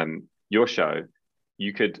 your show,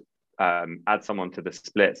 you could add someone to the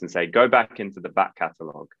splits and say, go back into the back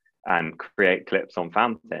catalog and create clips on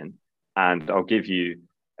Fountain, and I'll give you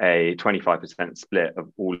a 25% split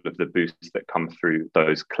of all of the boosts that come through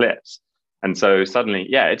those clips. And so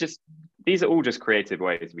suddenly, these are all just creative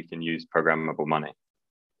ways we can use programmable money.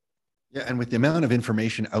 Yeah, and with the amount of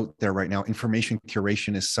information out there right now, information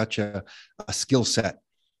curation is such a skill set.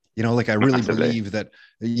 Like I really believe that,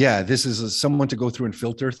 this is someone to go through and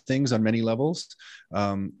filter things on many levels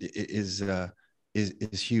is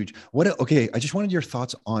huge. I just wanted your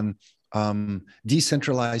thoughts on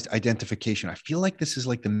decentralized identification. I feel like this is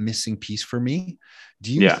like the missing piece for me.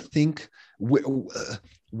 Do you think, what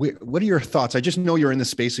are your thoughts? I just know you're in the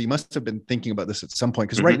space, so you must have been thinking about this at some point,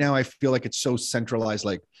 because right now I feel like it's so centralized.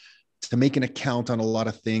 Like, to make an account on a lot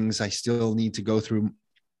of things, I still need to go through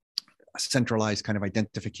a centralized kind of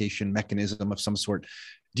identification mechanism of some sort.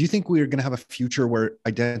 Do you think we're going to have a future where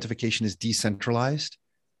identification is decentralized?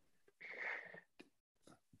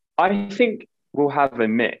 I think we'll have a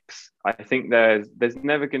mix. I think there's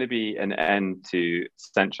never going to be an end to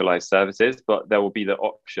centralized services, but there will be the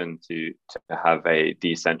option to have a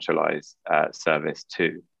decentralized service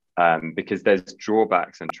too, because there's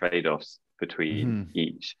drawbacks and trade-offs between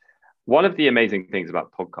each. One of the amazing things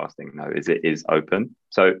about podcasting, though, is it is open.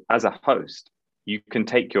 So as a host, you can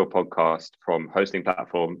take your podcast from hosting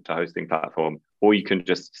platform to hosting platform, or you can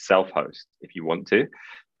just self-host if you want to.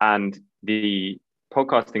 And the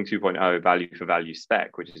podcasting 2.0 value for value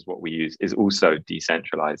spec, which is what we use, is also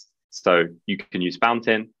decentralized. So you can use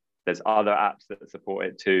Fountain. There's other apps that support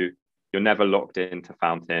it too. You're never locked into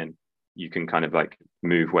Fountain. You can kind of like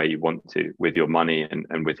move where you want to with your money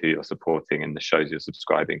and with who you're supporting and the shows you're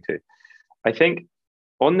subscribing to. I think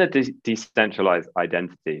on the decentralized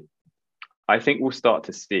identity, I think we'll start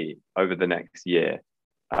to see over the next year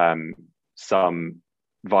some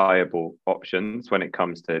viable options when it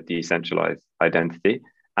comes to decentralized identity.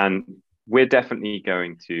 And we're definitely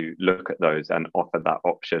going to look at those and offer that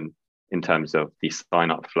option in terms of the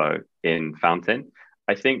sign up flow in Fountain.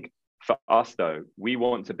 I think for us though, we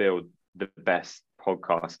want to build the best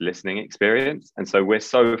podcast listening experience. And so we're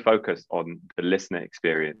so focused on the listener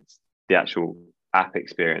experience, the actual app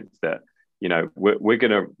experience, that, you know, we're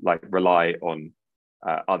going to like rely on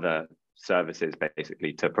other services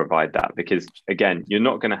basically to provide that, because again, you're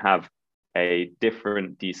not going to have a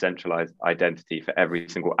different decentralized identity for every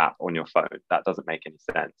single app on your phone. That doesn't make any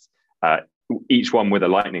sense. Each one with a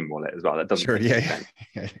Lightning wallet as well. That doesn't make any sense.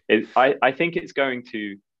 I think it's going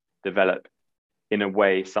to develop in a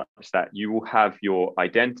way such that you will have your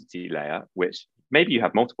identity layer, which maybe you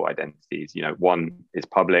have multiple identities. You know, one is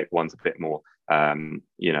public, one's a bit more,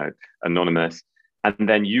 you know, anonymous, and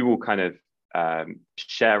then you will kind of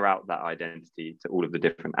share out that identity to all of the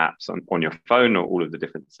different apps on your phone or all of the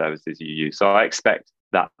different services you use. So I expect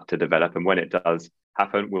that to develop, and when it does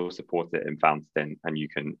happen, we'll support it in Fountain, and you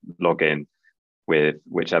can log in with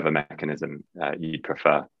whichever mechanism you'd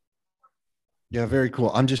prefer. Yeah, very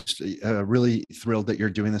cool. I'm just really thrilled that you're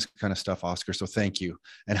doing this kind of stuff, Oscar. So thank you.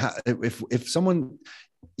 And if someone,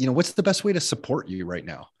 you know, what's the best way to support you right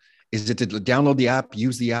now? Is it to download the app,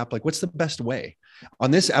 use the app? Like, what's the best way?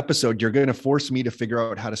 On this episode, you're going to force me to figure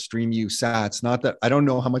out how to stream you sats. Not that I don't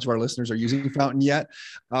know how much of our listeners are using Fountain yet,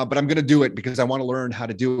 but I'm going to do it because I want to learn how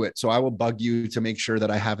to do it. So I will bug you to make sure that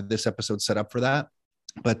I have this episode set up for that.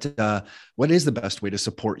 But what is the best way to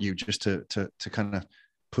support you, just to kind of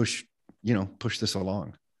push this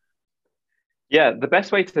along? Yeah, the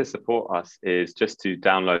best way to support us is just to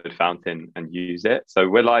download Fountain and use it. So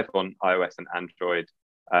we're live on iOS and Android.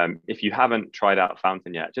 If you haven't tried out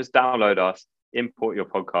Fountain yet, just download us, import your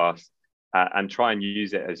podcast, and try and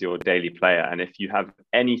use it as your daily player. And if you have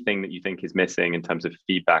anything that you think is missing in terms of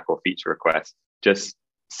feedback or feature requests, just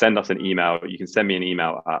send us an email. You can send me an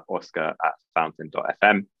email at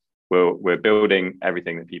oscar@fountain.fm. We're building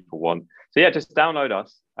everything that people want. So yeah, just download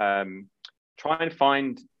us. Try and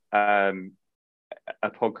find a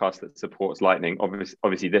podcast that supports Lightning.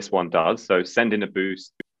 Obviously, this one does. So send in a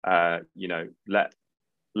boost. You know,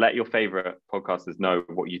 let your favorite podcasters know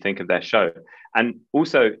what you think of their show. And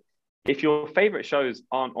also, if your favorite shows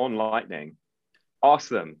aren't on Lightning, ask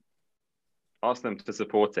them to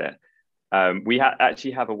support it. We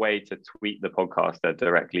actually have a way to tweet the podcaster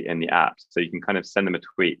directly in the app. So you can kind of send them a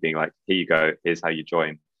tweet being like, here you go, here's how you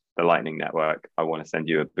join the Lightning Network. I want to send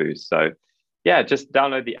you a boost. So yeah, just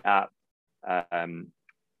download the app,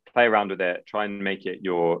 play around with it, try and make it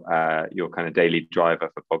your kind of daily driver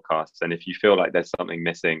for podcasts. And if you feel like there's something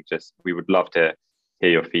missing, we would love to hear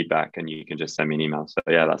your feedback, and you can just send me an email. So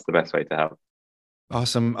yeah, that's the best way to help.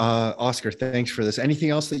 Awesome. Oscar, thanks for this. Anything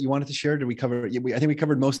else that you wanted to share? Did we cover? I think we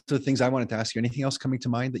covered most of the things I wanted to ask you. Anything else coming to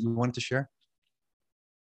mind that you wanted to share?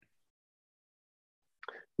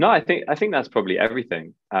 No, I think that's probably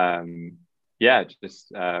everything. Yeah,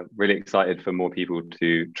 just really excited for more people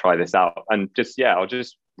to try this out. And I'll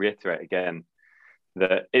just reiterate again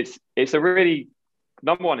that it's a really,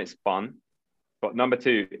 number one, it's fun, but number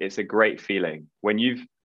two, it's a great feeling when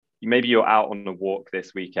maybe you're out on a walk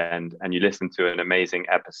this weekend and you listen to an amazing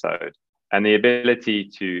episode, and the ability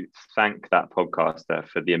to thank that podcaster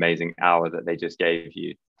for the amazing hour that they just gave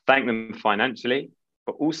you, thank them financially,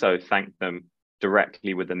 but also thank them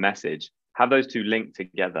directly with the message, have those two linked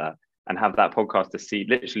together, and have that podcaster see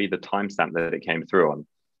literally the timestamp that it came through on.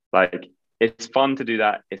 Like, it's fun to do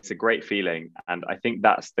that. It's a great feeling. And I think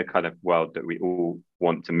that's the kind of world that we all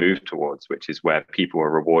want to move towards, which is where people are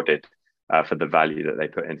rewarded for the value that they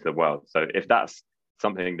put into the world. So if that's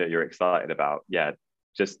something that you're excited about, yeah,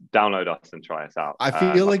 just download us and try us out. I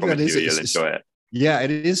feel like that is, you'll enjoy it. Yeah, it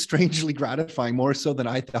is strangely gratifying, more so than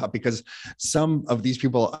I thought, because some of these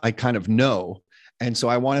people I kind of know. And so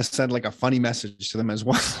I want to send like a funny message to them as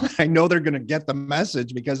well. I know they're going to get the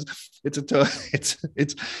message because it's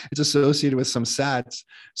associated with some sats.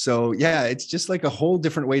 So yeah, it's just like a whole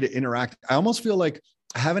different way to interact. I almost feel like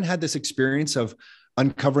I haven't had this experience of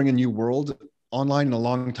uncovering a new world online in a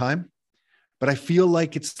long time. But I feel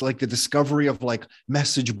like it's like the discovery of like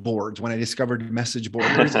message boards. When I discovered message boards,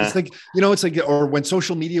 it's like, it's like, or when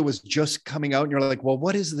social media was just coming out and you're like, well,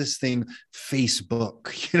 what is this thing?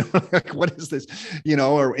 Facebook, like, what is this,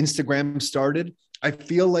 or Instagram started. I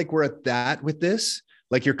feel like we're at that with this,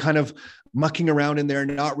 like you're kind of mucking around in there,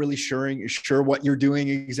 not really sure what you're doing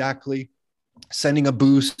exactly, sending a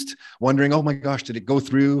boost, wondering, oh my gosh, did it go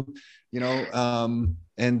through,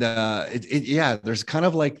 there's kind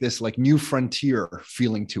of like this like new frontier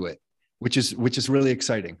feeling to it, which is really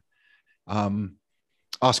exciting.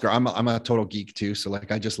 Oscar, I'm a total geek too. So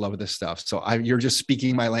like, I just love this stuff. So you're just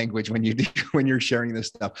speaking my language when when you're sharing this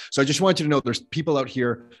stuff. So I just want you to know there's people out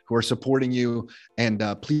here who are supporting you, and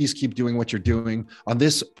please keep doing what you're doing. On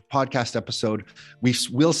this podcast episode, we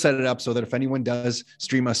will set it up so that if anyone does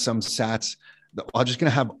stream us some sats, I'm just going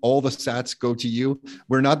to have all the sats go to you.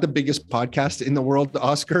 We're not the biggest podcast in the world,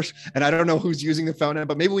 Oscars, and I don't know who's using the fountain,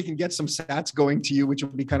 but maybe we can get some sats going to you, which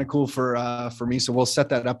would be kind of cool for me. So we'll set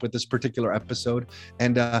that up with this particular episode.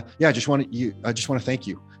 And I just want to thank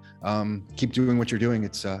you. Keep doing what you're doing.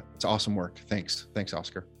 It's awesome work. Thanks,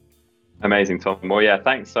 Oscar. Amazing, Tom. Well, yeah,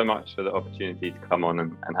 thanks so much for the opportunity to come on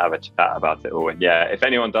and have a chat about it all. And yeah, if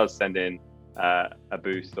anyone does send in a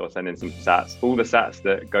boost or send in some sats, all the sats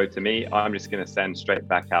that go to me, I'm just going to send straight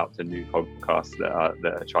back out to new podcasts that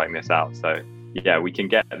are trying this out. So yeah, we can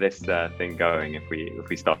get this thing going if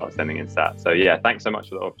we start sending in sats. So yeah, thanks so much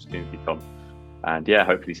for the opportunity, Tom. And yeah,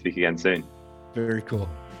 hopefully speak again soon. Very cool.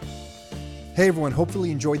 Hey everyone, hopefully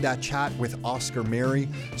you enjoyed that chat with Oscar Mary.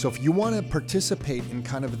 So if you want to participate in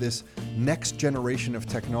kind of this next generation of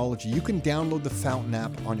technology, you can download the Fountain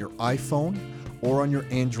app on your iPhone or on your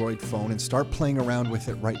Android phone and start playing around with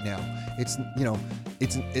it right now.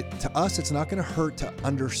 To us, it's not going to hurt to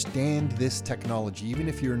understand this technology, even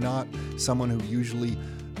if you're not someone who usually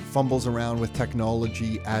fumbles around with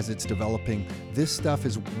technology as it's developing. This stuff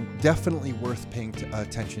is definitely worth paying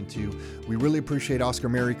attention to. We really appreciate Oscar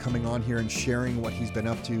Mary coming on here and sharing what he's been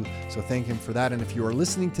up to. So thank him for that. And if you are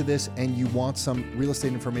listening to this and you want some real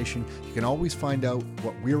estate information, you can always find out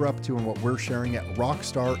what we're up to and what we're sharing at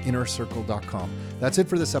rockstarinnercircle.com. That's it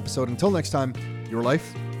for this episode. Until next time, your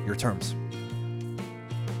life, your terms.